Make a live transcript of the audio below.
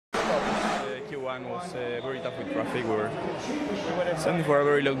Q1 was very tough with traffic. We were standing for a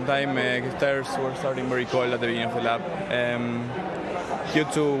very long time. Tires were starting very cold at the beginning of the lap.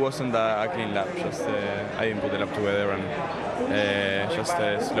 Q2 wasn't a clean lap, just I didn't put the lap together and just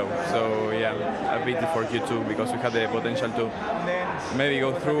slow. So yeah, a pity for Q2 because we had the potential to maybe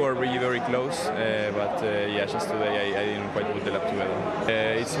go through or be very close, but yeah, just today I didn't quite put the lap together.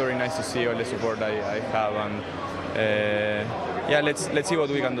 It's very nice to see all the support I have, and yeah, let's see what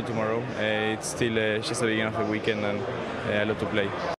we can do tomorrow. It's still just the beginning of the weekend and a lot to play.